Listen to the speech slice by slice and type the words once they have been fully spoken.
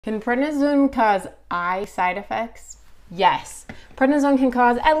Can prednisone cause eye side effects? Yes. Prednisone can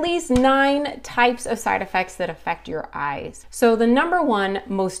cause at least 9 types of side effects that affect your eyes. So the number one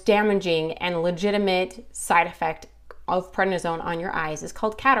most damaging and legitimate side effect of prednisone on your eyes is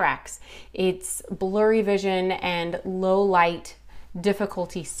called cataracts. It's blurry vision and low light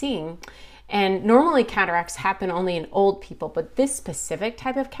difficulty seeing. And normally cataracts happen only in old people, but this specific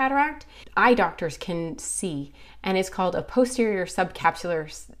type of cataract, eye doctors can see, and it's called a posterior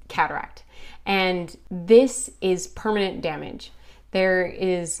subcapsular cataract. And this is permanent damage. There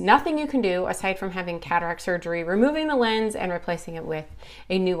is nothing you can do aside from having cataract surgery, removing the lens and replacing it with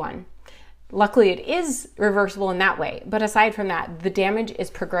a new one. Luckily, it is reversible in that way, but aside from that, the damage is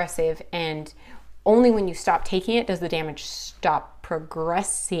progressive, and only when you stop taking it does the damage stop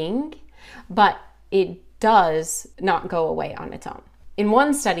progressing. But it does not go away on its own. In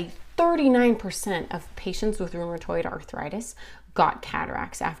one study, 39% of patients with rheumatoid arthritis got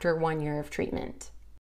cataracts after 1 year of treatment.